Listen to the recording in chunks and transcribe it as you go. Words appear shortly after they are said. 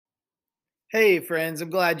Hey, friends, I'm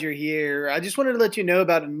glad you're here. I just wanted to let you know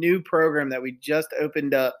about a new program that we just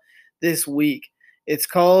opened up this week. It's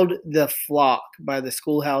called The Flock by the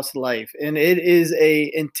Schoolhouse Life, and it is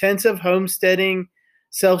a intensive homesteading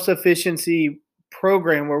self-sufficiency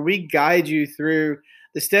program where we guide you through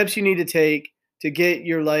the steps you need to take to get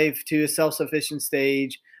your life to a self-sufficient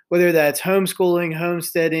stage, whether that's homeschooling,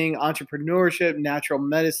 homesteading, entrepreneurship, natural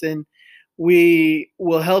medicine. We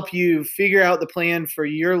will help you figure out the plan for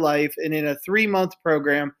your life, and in a 3-month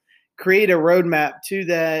program, create a roadmap to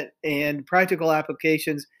that and practical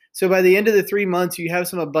applications. So by the end of the 3 months, you have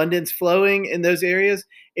some abundance flowing in those areas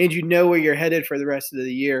and you know where you're headed for the rest of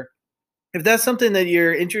the year. If that's something that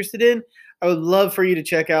you're interested in, I would love for you to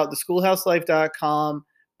check out theschoolhouselife.com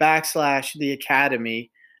backslash the academy.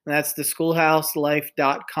 And that's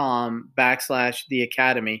theschoolhouselife.com backslash the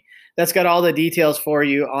academy. That's got all the details for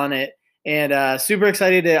you on it. And super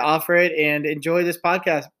excited to offer it and enjoy this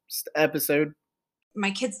podcast episode.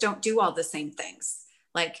 My kids don't do all the same things.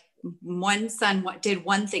 Like one son did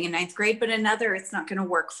one thing in ninth grade, but another, it's not going to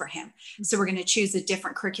work for him. So we're going to choose a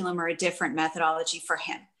different curriculum or a different methodology for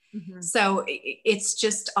him. Mm-hmm. So it's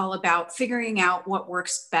just all about figuring out what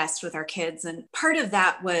works best with our kids. And part of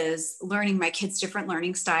that was learning my kids' different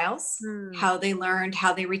learning styles, how they learned,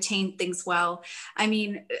 how they retained things well. I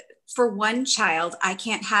mean, for one child, I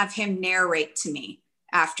can't have him narrate to me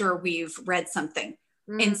after we've read something.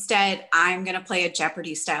 Instead, I'm going to play a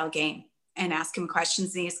Jeopardy style game and ask him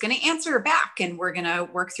questions, and he's going to answer back, and we're going to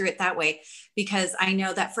work through it that way, because I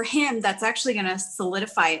know that for him, that's actually going to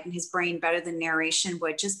solidify it in his brain better than narration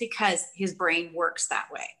would, just because his brain works that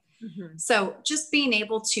way. Mm-hmm. So just being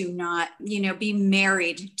able to not, be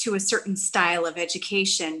married to a certain style of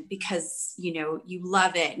education because, you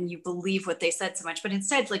love it and you believe what they said so much, but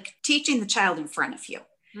instead like teaching the child in front of you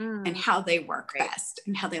and how they work best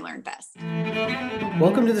and how they learn best.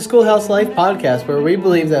 Welcome to the Schoolhouse Life podcast, where we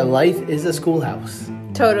believe that life is a schoolhouse.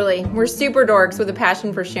 Totally. We're super dorks with a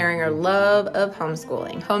passion for sharing our love of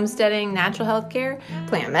homeschooling, homesteading, natural health care,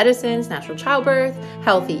 plant medicines, natural childbirth,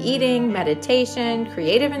 healthy eating, meditation,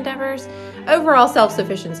 creative endeavors, overall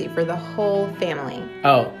self-sufficiency for the whole family.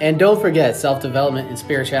 Oh, and don't forget self-development and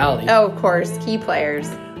spirituality. Oh, of course, key players.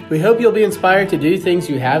 We hope you'll be inspired to do things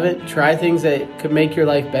you haven't, try things that could make your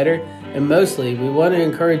life better, and mostly, we want to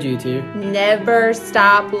encourage you to never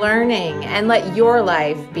stop learning and let your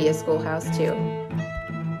life be a schoolhouse too.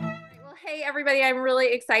 Hey everybody, I'm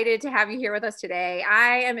really excited to have you here with us today.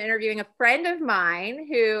 I am interviewing a friend of mine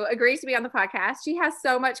who agrees to be on the podcast. She has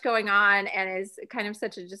so much going on and is kind of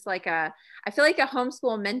such a, I feel like a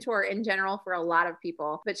homeschool mentor in general for a lot of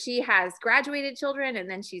people, but she has graduated children and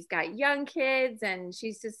then she's got young kids and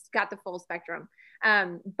she's just got the full spectrum.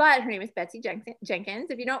 But her name is Betsy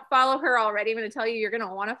Jenkins. If you don't follow her already, I'm going to tell you, you're going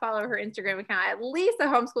to want to follow her Instagram account, at least the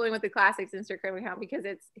Homeschooling with the Classics Instagram account, because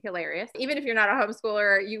it's hilarious. Even if you're not a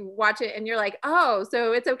homeschooler, you watch it and you're like, oh,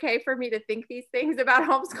 so it's okay for me to think these things about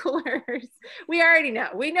homeschoolers. We already know.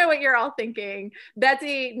 We know what you're all thinking.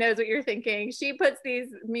 Betsy knows what you're thinking. She puts these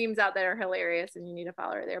memes out that are hilarious and you need to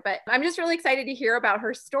follow her there. But I'm just really excited to hear about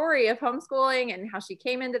her story of homeschooling and how she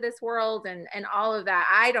came into this world and all of that.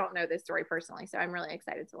 I don't know this story personally, so I'm really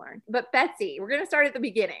excited to learn. But Betsy, we're going to start at the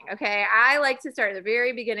beginning. Okay. I like to start at the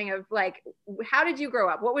very beginning of like, how did you grow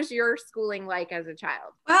up? What was your schooling like as a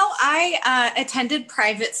child? Well, I attended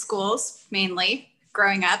private schools mainly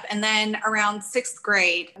growing up. And then around sixth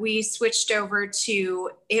grade, we switched over to,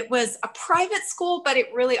 it was a private school, but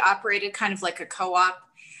it really operated kind of like a co-op.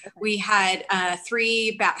 Okay. We had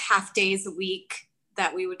about half days a week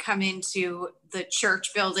that we would come into the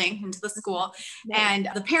church building, into the school, and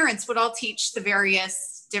the parents would all teach the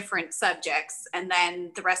various different subjects. And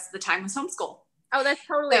then the rest of the time was homeschool. Oh, that's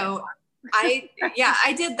totally so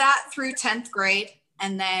I did that through 10th grade.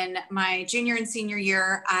 And then my junior and senior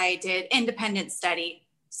year, I did independent study.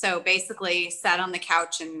 So basically sat on the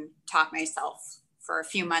couch and taught myself for a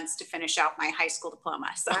few months to finish out my high school diploma.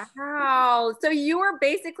 So. Wow. So you were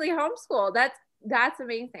basically homeschooled. That's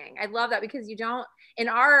amazing. I love that, because you don't, in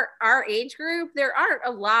our age group, there aren't a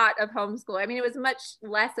lot of homeschool. I mean, it was much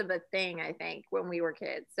less of a thing, I think, when we were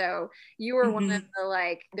kids. So you were one of the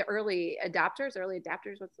early adopters,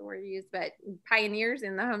 what's the word you use, but pioneers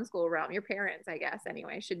in the homeschool realm. Your parents, I guess,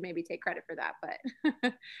 anyway, should maybe take credit for that, but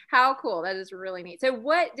how cool. That is really neat. So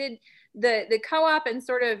what did the co-op and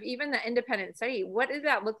sort of even the independent study, what did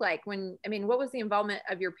that look like what was the involvement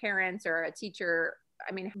of your parents or a teacher?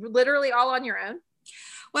 I mean, literally all on your own?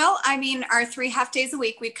 Well, our 3 half days a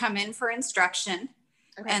week, we'd come in for instruction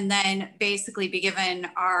and then basically be given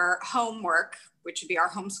our homework, which would be our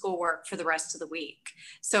homeschool work for the rest of the week.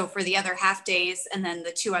 So for the other half days and then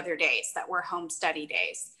the 2 other days that were home study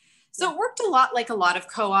days. So it worked a lot like a lot of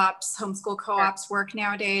co-ops, homeschool co-ops work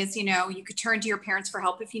nowadays. You know, you could turn to your parents for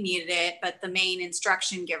help if you needed it, but the main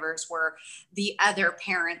instruction givers were the other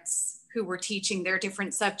parents who were teaching their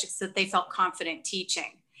different subjects that they felt confident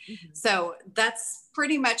teaching. Mm-hmm. So that's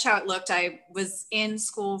pretty much how it looked. I was in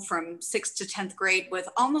school from 6th to 10th grade with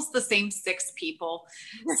almost the same 6 people.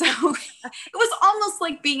 So it was almost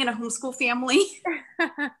like being in a homeschool family.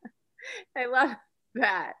 I love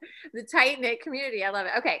that. The tight-knit community. I love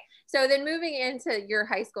it. Okay. So then moving into your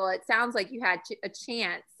high school, it sounds like you had a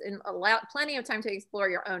chance and plenty of time to explore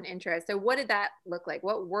your own interests. So what did that look like?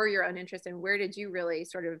 What were your own interests, and where did you really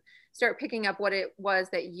sort of start picking up what it was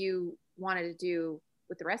that you wanted to do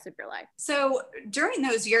with the rest of your life? So during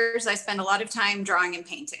those years, I spent a lot of time drawing and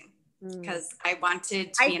painting because I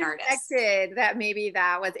wanted to be an artist. I suspected that maybe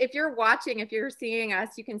that was, if you're watching, if you're seeing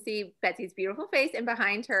us, you can see Betsy's beautiful face, and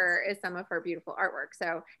behind her is some of her beautiful artwork.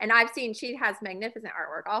 So, and I've seen, she has magnificent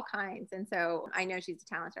artwork, all kinds. And so I know she's a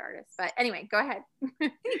talented artist, but anyway, go ahead.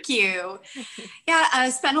 Thank you. Yeah, I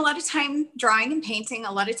spent a lot of time drawing and painting,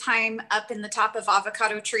 a lot of time up in the top of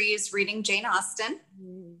avocado trees, reading Jane Austen.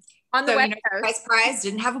 On the West Coast. Surprise,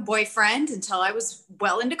 didn't have a boyfriend until I was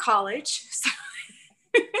well into college. So.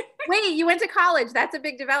 Wait, you went to college. That's a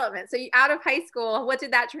big development. So you, out of high school, what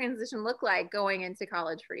did that transition look like going into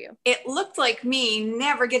college for you? It looked like me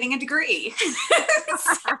never getting a degree.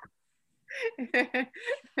 I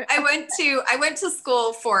went to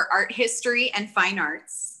school for art history and fine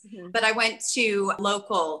arts, but I went to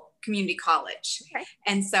local community college. Okay.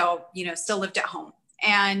 And so, you know, still lived at home,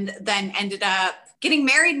 and then ended up getting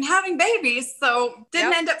married and having babies. So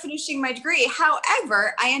didn't end up finishing my degree.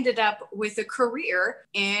 However, I ended up with a career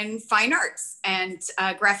in fine arts and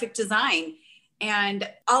graphic design. And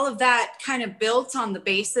all of that kind of built on the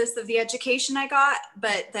basis of the education I got.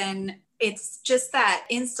 But then it's just that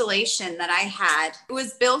installation that I had. It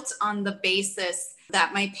was built on the basis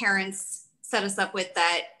that my parents set us up with,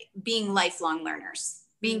 that being lifelong learners.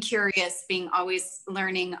 Being curious, being always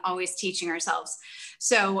learning, always teaching ourselves.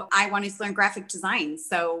 So I wanted to learn graphic design.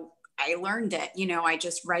 So I learned it. You know, I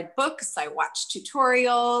just read books, I watched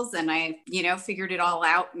tutorials, and I, you know, figured it all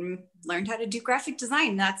out and learned how to do graphic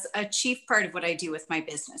design. That's a chief part of what I do with my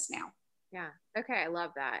business now. Yeah. Okay. I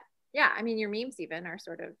love that. Yeah. I mean, your memes even are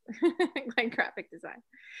sort of like graphic design.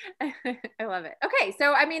 I love it. Okay.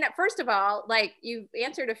 So, I mean, first of all, like, you've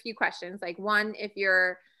answered a few questions. Like, one, if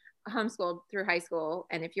you're homeschooled through high school,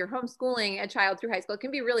 and if you're homeschooling a child through high school, it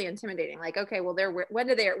can be really intimidating. Like, okay, well, where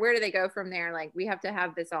do they go from there? Like, we have to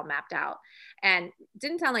have this all mapped out. And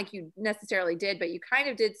didn't sound like you necessarily did, but you kind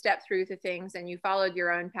of did step through the things, and you followed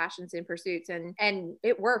your own passions and pursuits, and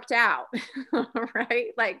it worked out. Right?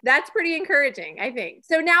 Like, that's pretty encouraging, I think.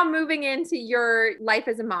 So now moving into your life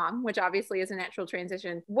as a mom, which obviously is a natural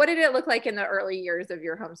transition, what did it look like in the early years of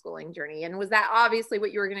your homeschooling journey? And was that obviously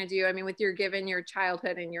what you were going to do? I mean, with your given your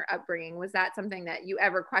childhood and your upbringing, was that something that you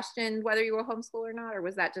ever questioned whether you were homeschool or not, or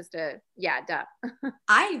was that just a duh?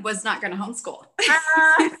 I was not going to homeschool.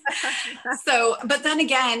 So, but then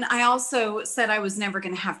again, I also said I was never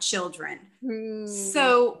going to have children.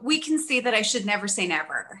 So we can see that I should never say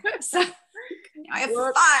never. So I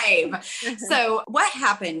have 5. So what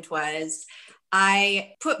happened was,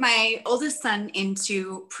 I put my oldest son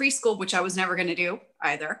into preschool, which I was never going to do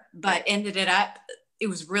either, but ended it up. It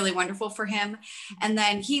was really wonderful for him. And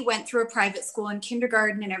then he went through a private school in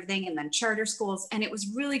kindergarten and everything, and then charter schools, and it was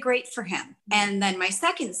really great for him. And then my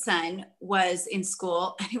second son was in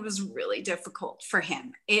school, and it was really difficult for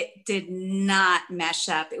him. It did not mesh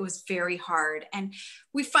up. It was very hard. And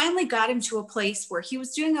we finally got him to a place where he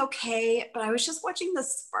was doing okay, but I was just watching the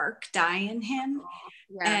spark die in him.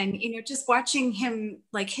 Yeah. And, you know, just watching him,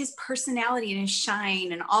 like, his personality and his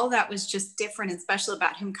shine and all that was just different and special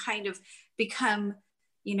about him kind of become,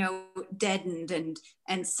 you know, deadened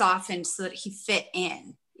and softened so that he fit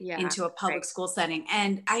into a public school setting.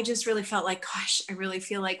 And I just really felt like, gosh, I really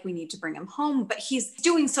feel like we need to bring him home, but he's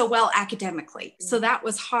doing so well academically. So that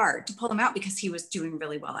was hard to pull him out because he was doing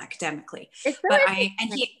really well academically.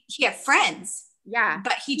 He had friends. Yeah.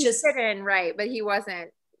 But he just fit in, right. But he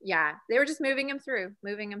wasn't. Yeah. They were just moving him through.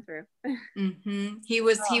 Mm-hmm. He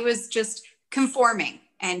was just conforming.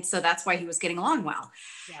 And so that's why he was getting along well.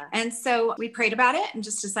 Yeah. And so we prayed about it and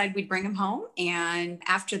just decided we'd bring him home. And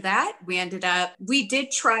after that, we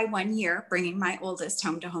did try 1 year bringing my oldest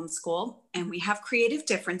home to homeschool, and we have creative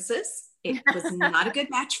differences. It was not a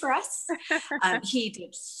good match for us. He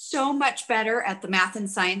did so much better at the Math and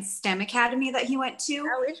Science STEM Academy that he went to.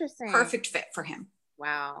 Oh, interesting. Perfect fit for him.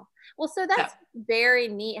 Wow. Well, so that's very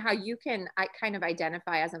neat how you can kind of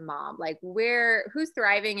identify as a mom, like who's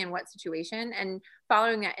thriving in what situation, and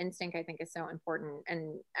following that instinct, I think, is so important.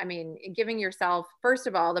 And I mean, giving yourself, first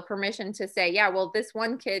of all, the permission to say, yeah, well, this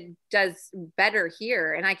one kid does better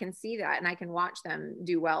here, and I can see that, and I can watch them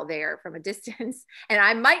do well there from a distance. And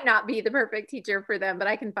I might not be the perfect teacher for them, but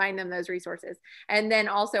I can find them those resources. And then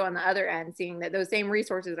also on the other end, seeing that those same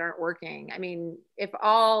resources aren't working. I mean, if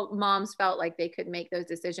all moms felt like they could make those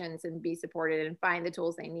decisions and be supported and find the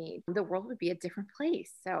tools they need, the world would be a different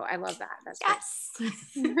place. So I love that. That's yes.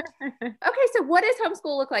 Okay. So what does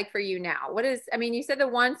homeschool look like for you now? I mean, you said the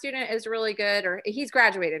one student is really good, or he's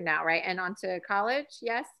graduated now, right? And on to college.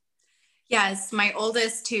 Yes. Yes. My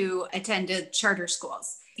oldest, who attended charter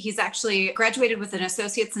schools. He's actually graduated with an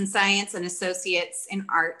associate's in science and associate's in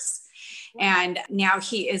arts. And now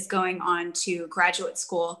he is going on to graduate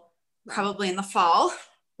school, probably in the fall.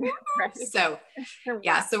 Right. So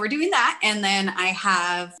yeah, so we're doing that. And then I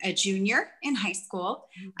have a junior in high school.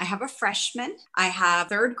 I have a freshman. I have a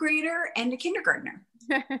third grader and a kindergartner.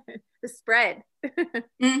 The spread.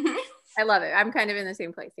 Mm-hmm. I love it. I'm kind of in the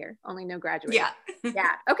same place here, only no graduate. Yeah.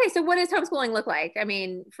 Yeah. Okay. So what does homeschooling look like? I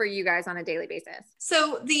mean, for you guys on a daily basis?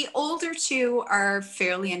 So the older two are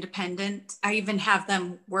fairly independent. I even have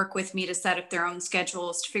them work with me to set up their own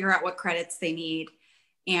schedules, to figure out what credits they need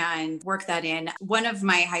and work that in. One of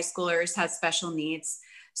my high schoolers has special needs,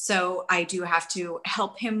 so I do have to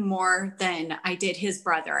help him more than I did his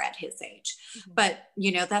brother at his age. Mm-hmm. But,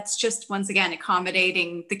 that's just, once again,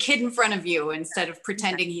 accommodating the kid in front of you instead of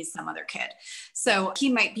pretending he's some other kid. So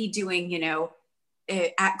he might be doing,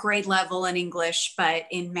 at grade level in English, but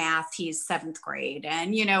in math, he's 7th grade.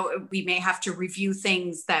 And, we may have to review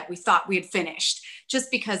things that we thought we had finished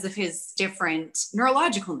just because of his different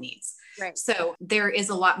neurological needs. Right. So there is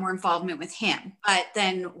a lot more involvement with him. But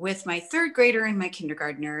then with my third grader and my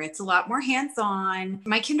kindergartner, it's a lot more hands-on.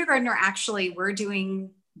 My kindergartner, actually, we're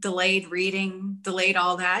doing delayed reading, delayed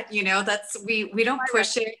all that, we don't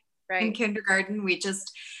push it in kindergarten. We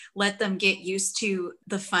just let them get used to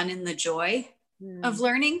the fun and the joy of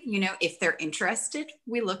learning. If they're interested,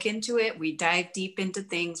 we look into it, we dive deep into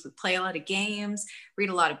things, we play a lot of games, read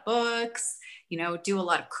a lot of books, do a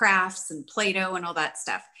lot of crafts and Play-Doh and all that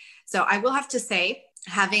stuff. So I will have to say,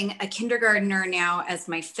 having a kindergartner now as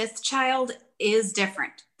my 5th child is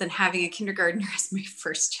different than having a kindergartner as my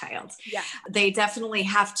first child. Yeah. They definitely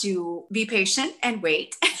have to be patient and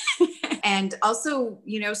wait. And also,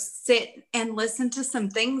 sit and listen to some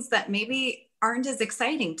things that maybe aren't as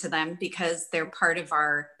exciting to them because they're part of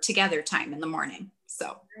our together time in the morning.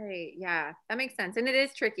 So. Right. Yeah, that makes sense. And it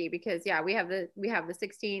is tricky because we have the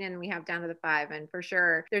 16 and we have down to the 5. And for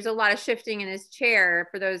sure, there's a lot of shifting in his chair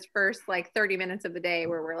for those first 30 minutes of the day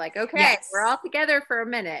where we're like, okay, yes, we're all together for a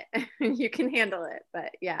minute. You can handle it.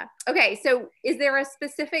 But yeah. Okay. So is there a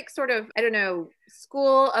specific sort of,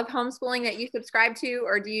 school of homeschooling that you subscribe to,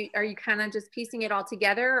 or are you kind of just piecing it all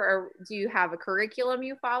together, or do you have a curriculum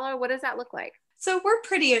you follow? What does that look like? So we're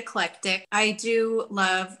pretty eclectic. I do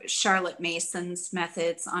love Charlotte Mason's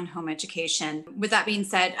methods on home education. With that being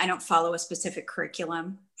said, I don't follow a specific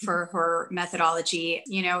curriculum for her methodology.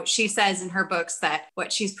 She says in her books that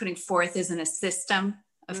what she's putting forth isn't a system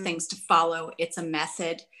of things to follow. It's a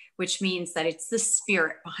method, which means that it's the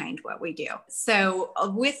spirit behind what we do. So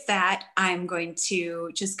with that, I'm going to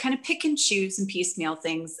just kind of pick and choose and piecemeal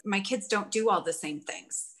things. My kids don't do all the same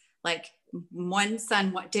things. Like, one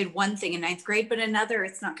son did one thing in 9th grade, but another,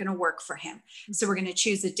 it's not going to work for him. So we're going to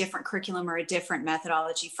choose a different curriculum or a different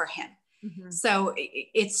methodology for him. Mm-hmm. So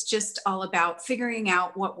it's just all about figuring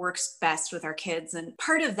out what works best with our kids. And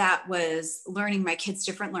part of that was learning my kids'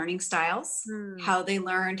 different learning styles, how they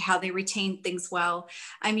learned, how they retained things well.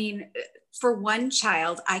 I mean, for one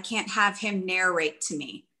child, I can't have him narrate to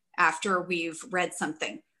me after we've read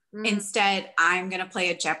something. Instead, I'm going to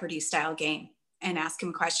play a Jeopardy style game and ask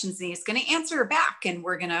him questions, and he's going to answer back, and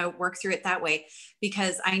we're going to work through it that way,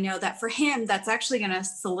 because I know that for him, that's actually going to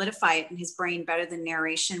solidify it in his brain better than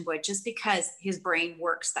narration would, just because his brain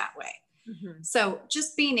works that way. Mm-hmm. So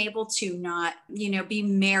just being able to not, be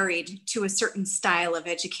married to a certain style of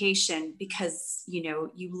education because,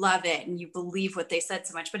 you love it and you believe what they said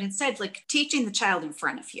so much, but instead teaching the child in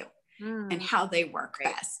front of you. And how they work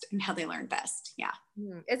best and how they learn best. Yeah.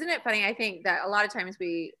 Isn't it funny? I think that a lot of times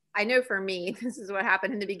I know for me, this is what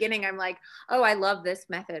happened in the beginning. I'm like, oh, I love this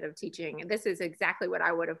method of teaching. This is exactly what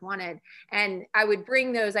I would have wanted. And I would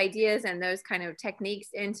bring those ideas and those kind of techniques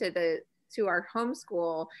to our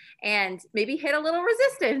homeschool and maybe hit a little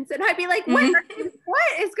resistance. And I'd be like, what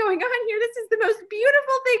is going on here? This is the most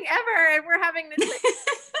beautiful thing ever. And we're having this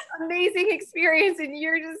amazing experience. And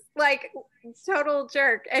you're just total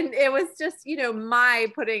jerk. And it was just, my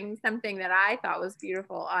putting something that I thought was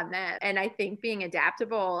beautiful on them. And I think being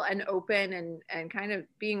adaptable and open and kind of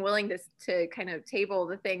being willing to kind of table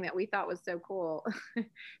the thing that we thought was so cool.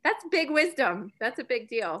 That's big wisdom. That's a big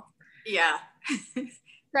deal. Yeah.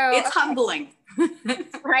 So it's humbling.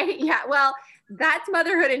 Right. Yeah. Well, that's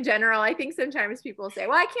motherhood in general. I think sometimes people say,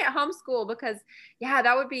 well, I can't homeschool because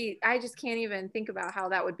that would be, I just can't even think about how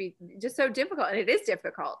that would be just so difficult. And it is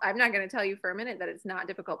difficult. I'm not going to tell you for a minute that it's not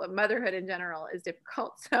difficult, but motherhood in general is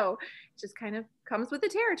difficult. So it just kind of comes with the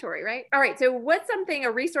territory, right? All right. So what's a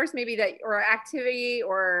resource maybe or activity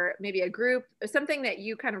or maybe a group, something that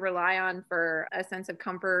you kind of rely on for a sense of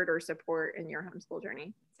comfort or support in your homeschool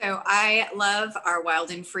journey? So I love our Wild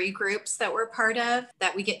and Free groups that we're part of,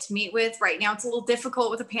 that we get to meet with. Right now, it's a little difficult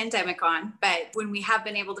with a pandemic on, but when we have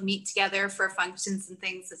been able to meet together for functions and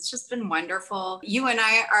things, it's just been wonderful. You and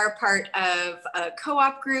I are part of a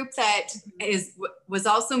co-op group that was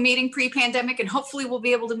also meeting pre-pandemic, and hopefully we'll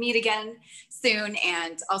be able to meet again soon,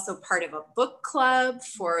 and also part of a book club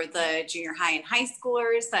for the junior high and high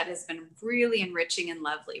schoolers that has been really enriching and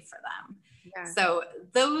lovely for them. Yeah. So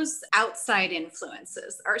those outside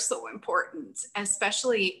influences are so important,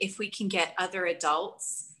 especially if we can get other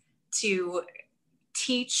adults to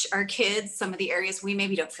teach our kids some of the areas we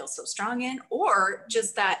maybe don't feel so strong in, or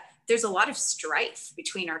just that there's a lot of strife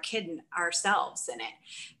between our kid and ourselves in it.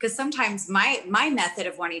 Because sometimes my method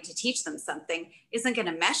of wanting to teach them something isn't going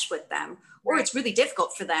to mesh with them, or it's really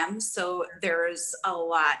difficult for them. So there's a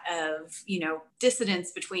lot of,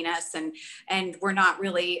 dissonance between us, and we're not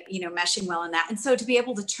really, meshing well in that. And so to be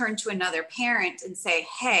able to turn to another parent and say,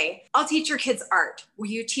 hey, I'll teach your kids art. Will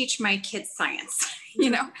you teach my kids science?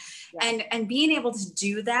 And being able to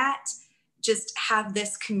do that, just have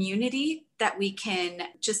this community that we can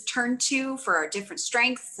just turn to for our different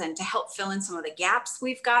strengths and to help fill in some of the gaps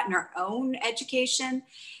we've got in our own education.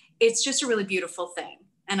 It's just a really beautiful thing.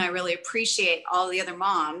 And I really appreciate all the other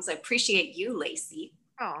moms. I appreciate you, Lacey.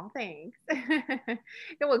 Oh, thanks.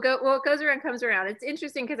 What goes around comes around. It's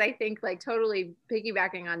interesting because I think, like, totally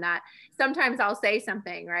piggybacking on that, sometimes I'll say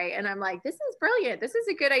something, right? And I'm like, this is brilliant. This is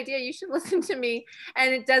a good idea. You should listen to me.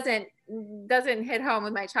 And it doesn't hit home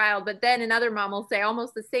with my child. But then another mom will say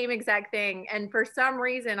almost the same exact thing. And for some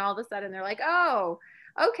reason, all of a sudden they're like, oh,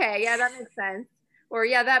 okay. Yeah, that makes sense. Or,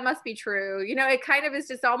 yeah, that must be true. It kind of is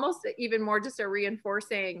just almost even more just a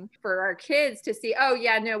reinforcing for our kids to see, oh,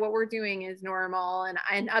 yeah, no, what we're doing is normal,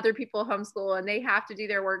 and other people homeschool and they have to do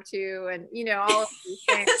their work too. And, all of these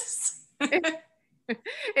things.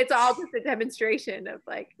 It's all just a demonstration of,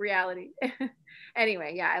 like, reality.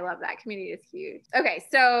 Anyway, yeah, I love that. Community is huge. Okay,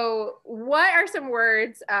 so what are some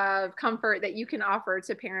words of comfort that you can offer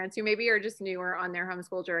to parents who maybe are just newer on their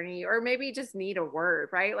homeschool journey, or maybe just need a word,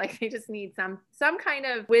 right? Like they just need some kind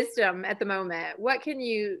of wisdom at the moment. What can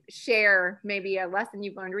you share? Maybe a lesson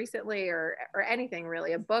you've learned recently, or anything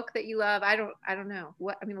really, a book that you love. I don't know.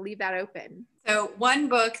 I'm going to leave that open. So one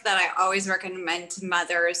book that I always recommend to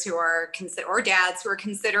mothers who are or dads who are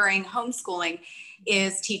considering homeschooling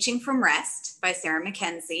is Teaching from Rest by Sarah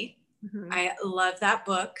Mackenzie. Mm-hmm. I love that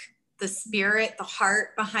book. The spirit, the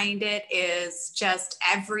heart behind it is just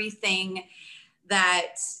everything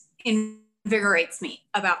that invigorates me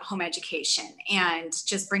about home education and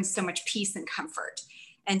just brings so much peace and comfort.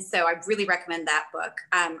 And so I really recommend that book.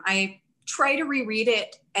 I try to reread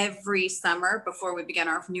it every summer before we begin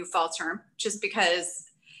our new fall term, just because,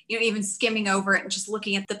 even skimming over it and just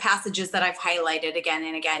looking at the passages that I've highlighted again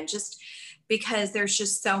and again, just because there's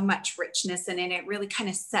just so much richness in it. It really kind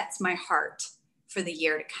of sets my heart for the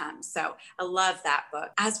year to come. So I love that book.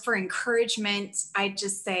 As for encouragement, I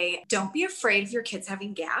just say, don't be afraid of your kids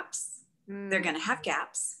having gaps. They're going to have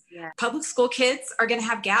gaps. Yeah. Public school kids are going to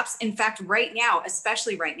have gaps. In fact, right now,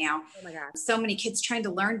 especially right now, oh my God, so many kids trying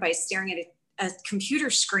to learn by staring at a computer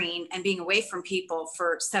screen and being away from people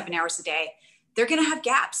for 7 hours a day. They're going to have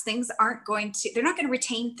gaps. They're not going to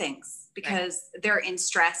retain things because they're in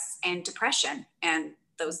stress and depression. And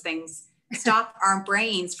those things stop our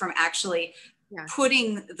brains from actually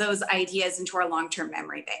putting those ideas into our long-term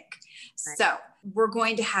memory bank. Right. So we're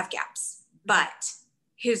going to have gaps, but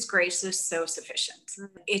His grace is so sufficient.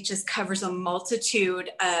 Mm-hmm. It just covers a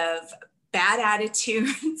multitude of bad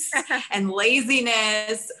attitudes and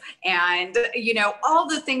laziness and, all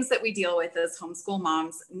the things that we deal with as homeschool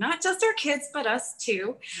moms, not just our kids, but us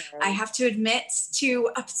too. Right. I have to admit to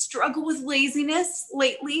a struggle with laziness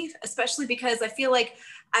lately, especially because I feel like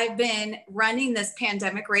I've been running this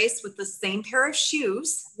pandemic race with the same pair of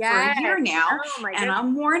shoes for Yes. a year now, Oh my and goodness.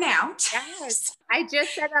 I'm worn out. Yes. I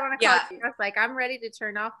just said that on a call. Yeah. I was like, I'm ready to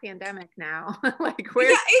turn off pandemic now. Like, Yeah,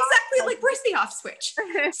 where's exactly. Like, where's the off switch?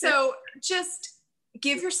 So just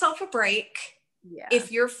give yourself a break. Yeah.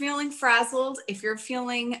 If you're feeling frazzled, if you're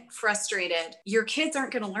feeling frustrated, your kids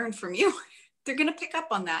aren't going to learn from you. They're going to pick up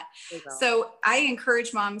on that. So I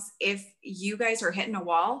encourage moms, if you guys are hitting a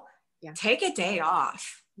wall, take a day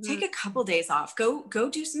off. Take a couple days off. Go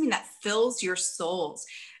do something that fills your souls.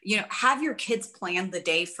 You know, have your kids plan the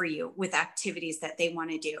day for you with activities that they want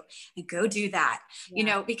to do, and go do that. You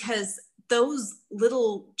know, because those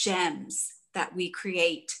little gems that we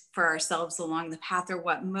create for ourselves along the path are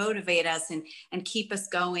what motivate us and keep us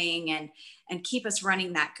going and keep us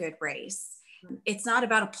running that good race. It's not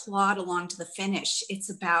about a plod along to the finish.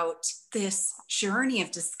 It's about this journey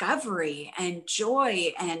of discovery and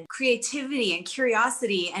joy and creativity and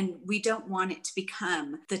curiosity. And we don't want it to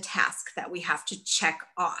become the task that we have to check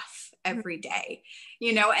off every day,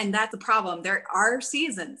 you know, and that's the problem. There are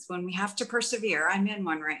seasons when we have to persevere. I'm in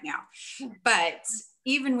one right now, but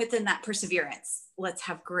even within that perseverance, let's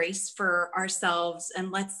have grace for ourselves,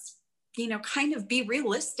 and let's, you know, kind of be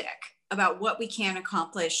realistic about what we can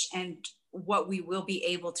accomplish and what we will be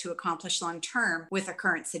able to accomplish long-term with our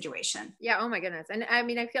current situation. Yeah. Oh my goodness. And I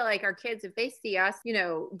mean, I feel like our kids, if they see us, you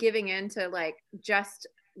know, giving into like just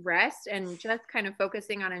rest and just kind of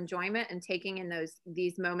focusing on enjoyment and taking in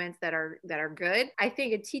these moments that are good, I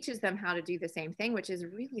think it teaches them how to do the same thing, which is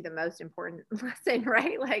really the most important lesson,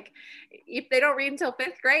 right? Like, if they don't read until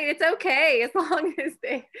 5th grade, it's okay, as long as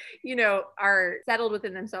they, you know, are settled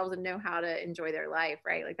within themselves and know how to enjoy their life,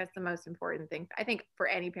 right? Like, that's the most important thing. I think for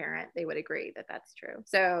any parent, they would agree that that's true.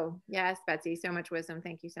 So yes, Betsy, so much wisdom.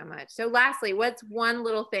 Thank you so much. So lastly, what's one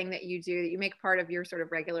little thing that you do that you make part of your sort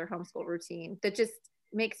of regular homeschool routine that just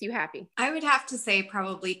makes you happy? I would have to say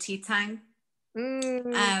probably tea time.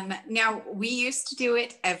 Now, we used to do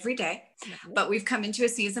it every day, but we've come into a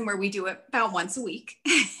season where we do it about once a week.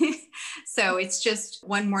 So it's just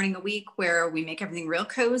one morning a week where we make everything real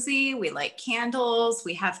cozy. We light candles,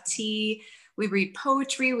 we have tea, we read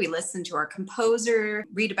poetry, we listen to our composer,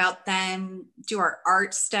 read about them, do our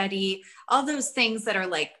art study, all those things that are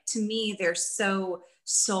like, to me, they're so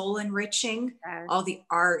soul enriching, all the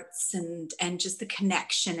arts and just the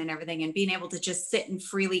connection and everything, and being able to just sit and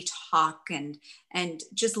freely talk and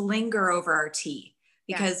just linger over our tea.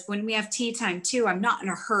 Because when we have tea time too, I'm not in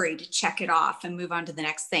a hurry to check it off and move on to the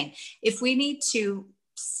next thing. If we need to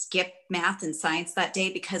skip math and science that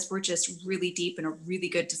day because we're just really deep in a really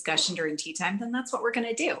good discussion during tea time, then that's what we're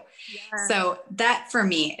going to do. So that for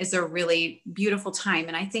me is a really beautiful time.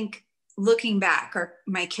 And I think looking back, or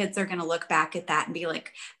my kids are going to look back at that and be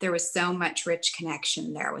like, there was so much rich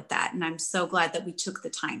connection there with that. And I'm so glad that we took the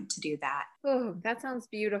time to do that. Oh, that sounds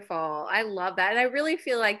beautiful. I love that. And I really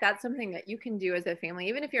feel like that's something that you can do as a family,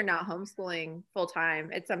 even if you're not homeschooling full time.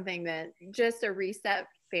 It's something that just a reset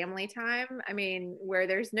family time. I mean, where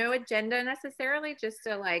there's no agenda necessarily, just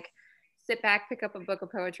to like sit back, pick up a book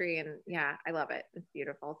of poetry. And yeah, I love it. It's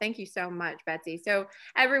beautiful. Thank you so much, Betsy. So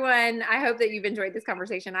everyone, I hope that you've enjoyed this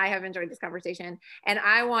conversation. I have enjoyed this conversation, and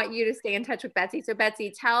I want you to stay in touch with Betsy. So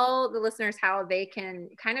Betsy, tell the listeners how they can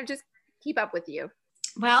kind of just keep up with you.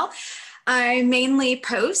 Well, I mainly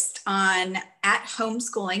post on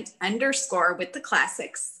 @homeschooling_ with the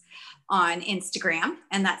classics on Instagram.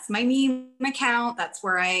 And that's my meme account. That's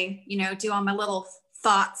where I, you know, do all my little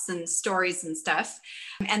thoughts and stories and stuff.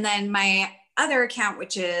 And then my other account,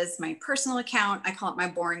 which is my personal account, I call it my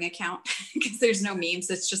boring account because there's no memes.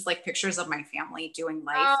 It's just like pictures of my family doing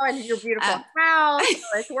life. Oh, and your beautiful house.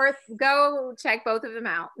 It's worth, go check both of them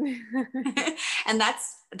out. And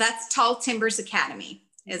that's Tall Timbers Academy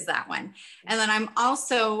is that one. And then I'm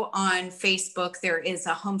also on Facebook. There is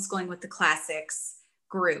a Homeschooling with the Classics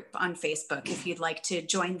group on Facebook if you'd like to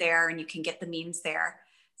join there, and you can get the memes there.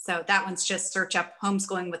 So that one's just search up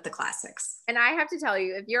Homeschooling with the Classics. And I have to tell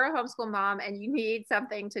you, if you're a homeschool mom and you need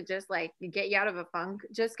something to just like get you out of a funk,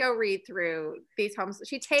 just go read through these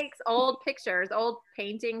she takes old pictures, old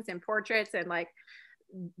paintings and portraits and like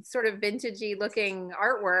sort of vintagey looking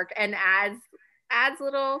artwork and adds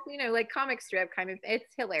little, you know, like comic strip kind of,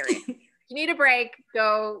 it's hilarious. You need a break,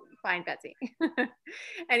 go find Betsy.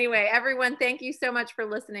 Anyway, everyone, thank you so much for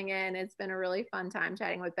listening in. It's been a really fun time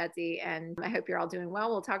chatting with Betsy, and I hope you're all doing well.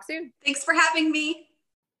 We'll talk soon. Thanks for having me.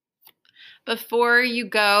 Before you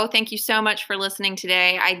go, thank you so much for listening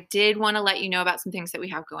today. I did want to let you know about some things that we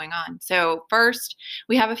have going on. So first,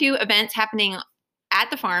 we have a few events happening at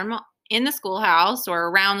the farm in the schoolhouse or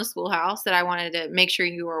around the schoolhouse that I wanted to make sure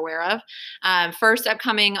you were aware of. First,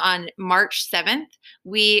 upcoming on March 7th,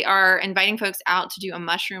 we are inviting folks out to do a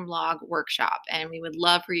mushroom log workshop, and we would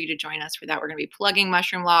love for you to join us for that. We're going to be plugging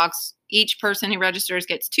mushroom logs. Each person who registers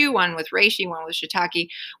gets 2, one with reishi, one with shiitake.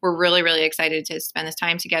 We're really, really excited to spend this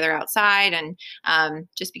time together outside and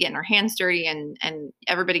just be getting our hands dirty, and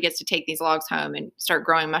everybody gets to take these logs home and start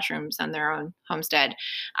growing mushrooms on their own homestead.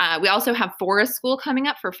 We also have forest school coming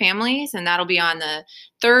up for families, and that'll be on the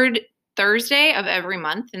 3rd Thursday of every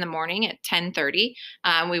month in the morning at 10:30.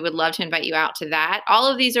 We would love to invite you out to that. All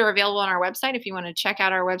of these are available on our website if you want to check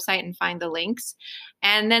out our website and find the links.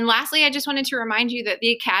 And then lastly, I just wanted to remind you that the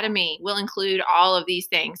Academy will include all of these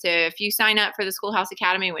things. So if you sign up for the Schoolhouse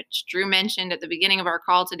Academy, which Drew mentioned at the beginning of our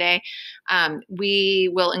call today, we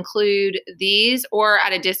will include these or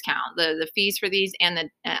at a discount, the fees for these and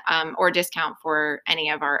the or discount for any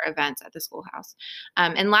of our events at the schoolhouse.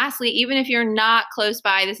 And lastly, even if you're not close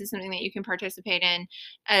by, this is something that you can participate in,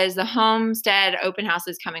 as the Homestead Open House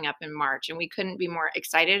is coming up in March. And we couldn't be more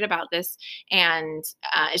excited about this. And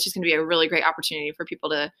it's just going to be a really great opportunity for people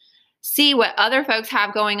to see what other folks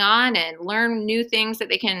have going on and learn new things that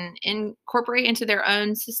they can incorporate into their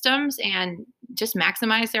own systems and just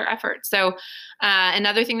maximize their efforts. So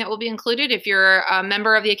another thing that will be included, if you're a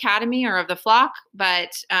member of the Academy or of the flock,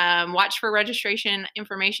 but watch for registration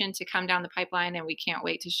information to come down the pipeline, and we can't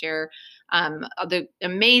wait to share the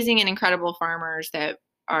amazing and incredible farmers that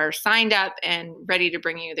are signed up and ready to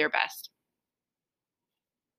bring you their best.